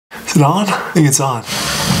Is it on? I think it's on.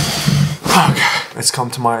 Okay. It's come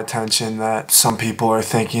to my attention that some people are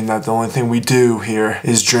thinking that the only thing we do here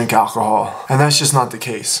is drink alcohol. And that's just not the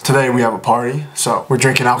case. Today we have a party, so we're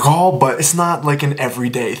drinking alcohol, but it's not like an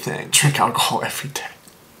everyday thing. Drink alcohol every day.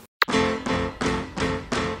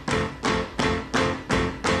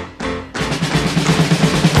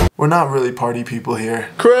 We're not really party people here.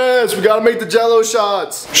 Chris, we gotta make the jello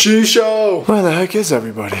shots. Shisho. Where the heck is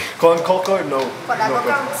everybody? Con coca or no? Con la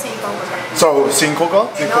coca, sí, con coca. So, sin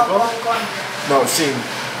coca? Sin coca? Con. No, sin.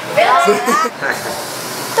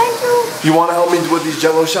 Thank you. You wanna help me with these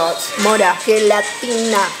jello shots? Mora,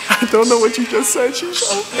 gelatina. I don't know what you just said,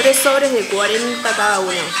 Shisho. 3 sobres de 40 cada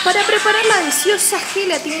uno. Para preparar la deliciosa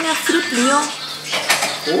gelatina frutinho.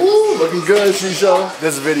 Ooh, looking good, Shisho.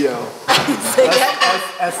 This video.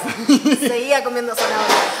 Seguía comiendo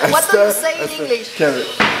zanahoria. What do you say in English? Carrot.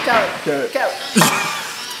 Carrot.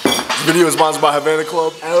 This video is sponsored by Havana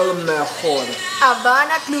Club. El mejor.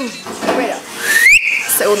 Havana Club. Primera.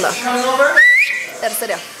 Segunda.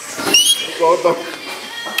 Tercera.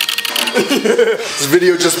 This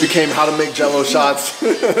video just became how to make jello shots.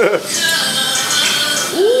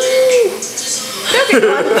 Creo que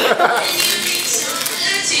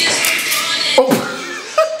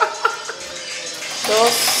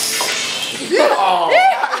Dos.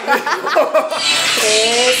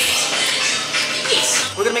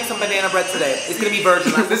 We're gonna make some banana bread today. It's gonna be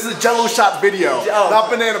virgin. This is a jello shot video, not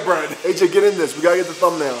banana bread. AJ, get in this. We gotta get the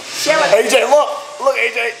thumbnail. Share it. AJ, look,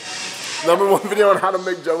 AJ. #1 video on how to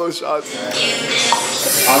make jello shots.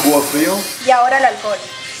 Agua frío. Y ahora el alcohol.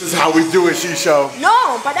 This is how we do it, Shisho.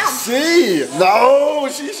 No, pará. Sí. No,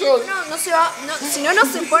 Shisho. No se va. No, si no, no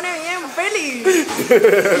se pone bien feliz.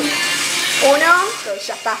 1, 2,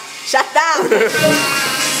 ya está. Ya está.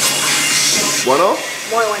 Bueno.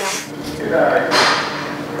 Muy bueno.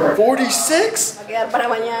 46? Va a quedar para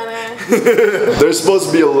mañana. There's supposed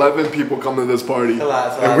to be 11 people coming to this party.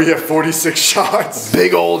 And we have 46 shots.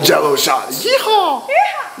 Big old jello shots. Yeehaw!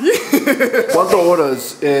 ¿Cuántas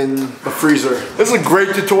horas in the freezer? This is a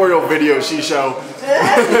great tutorial video, Shisho.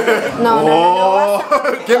 No.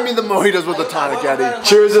 Give me the mojitos with the tonic, Eddie.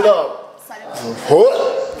 Cheers it up.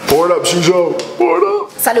 Pour it up, Shisho. Pour it up.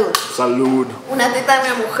 Salud. Salud. Una teta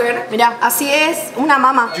de una mujer. Mira, así es una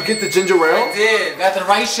mama. Did you get the ginger ale? I did. Got the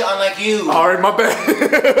right shit, unlike you. Alright, my bad.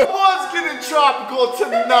 What's getting tropical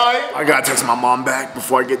tonight? I gotta text my mom back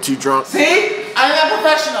before I get too drunk. See? I'm not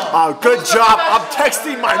professional. Oh, good job. I'm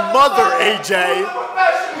texting my mother, AJ.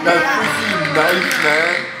 That's freaking nice,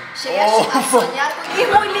 man. Llegué a soñar con... ¡Es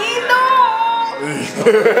muy lindo!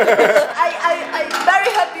 I'm very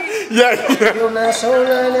happy. Yeah. Una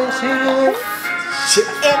sola elección.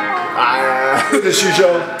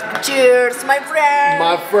 Shisho. Cheers, my friend.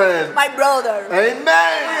 My friend. My brother.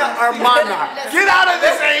 Amen. Hermana. Get out of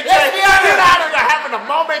this, AJ. Get out of there. Having a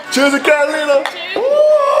moment. Cheers to Carolina.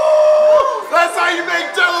 That's how you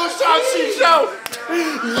make jello shots, Shisho.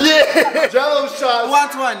 Yeah. Jello shots.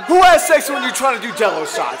 1-1. Who has sex when you're trying to do jello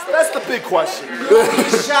shots? That's the big question.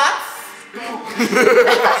 Shots?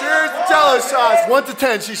 Cheers to jello shots. 1 to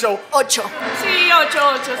 10, Shisho. 8. Sí, 8.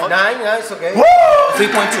 9, it's okay. Woo!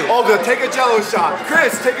 3.2. Olga, take a jello shot.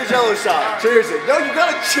 Chris, take a jello shot. Cheers it. No, you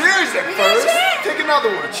gotta cheers it first. Take another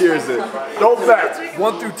one. Cheers it. Don't bet.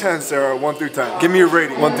 1 through 10, Sarah. 1 through 10. Give me a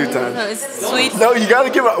rating. 1 through 10. No, it's sweet. No, you gotta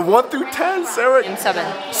give it 1 through 10, Sarah. 7.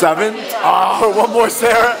 7? Oh, 1 more,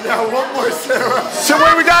 Sarah. Yeah, 1 more, Sarah. So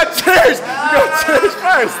wait, we got cheers. We got cheers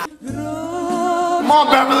first. Come on,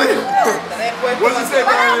 Beverly. What does it say,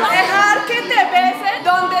 Beverly? Dejar que te besen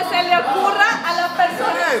donde se le ocurra a la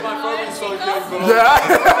persona. Yeah.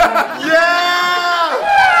 Yeah.